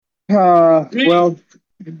Well,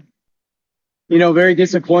 very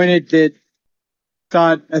disappointed that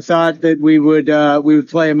I thought that we would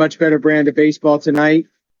play a much better brand of baseball tonight,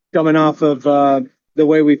 coming off of the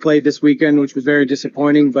way we played this weekend, which was very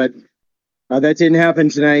disappointing. But that didn't happen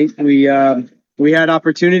tonight. We had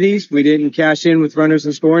opportunities. We didn't cash in with runners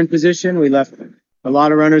in scoring position. We left a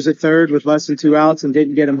lot of runners at third with less than 2 outs and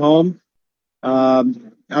didn't get them home.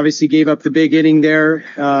 Obviously, gave up the big inning there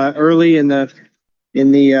early in the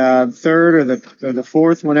third or the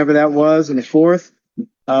fourth, whenever that was, in the fourth,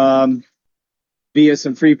 via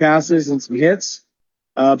some free passes and some hits.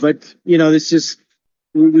 But this just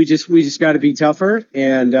we just got to be tougher,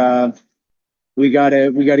 and we got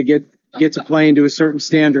to get to playing to a certain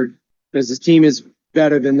standard because this team is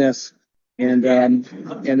better than this, and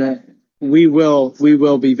we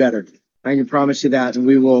will be better. I can promise you that, and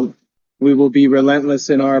we will be relentless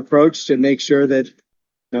in our approach to make sure that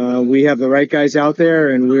we have the right guys out there,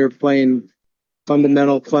 and we're playing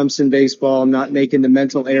fundamental Clemson baseball, not making the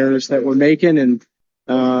mental errors that we're making, and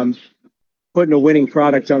putting a winning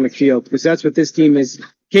product on the field, because that's what this team is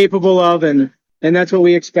capable of, and that's what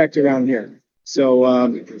we expect around here. So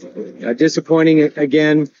disappointing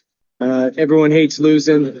again. Everyone hates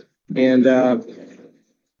losing, and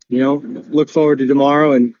look forward to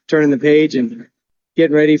tomorrow and turning the page and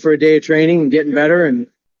getting ready for a day of training and getting better. And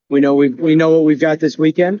we know what we've got this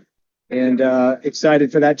weekend, and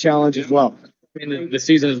excited for that challenge as well. I mean, the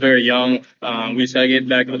season is very young. We just got to get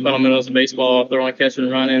back to the fundamentals of baseball, throwing, catching,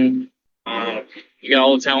 and running. You got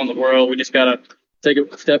all the talent in the world. We just got to take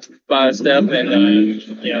it step by step,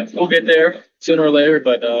 and we'll get there sooner or later.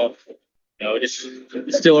 But it's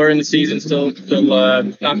still early in the season, still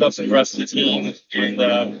knock off some rust of the team, and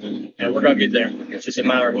we're gonna get there. It's just a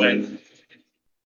matter of when.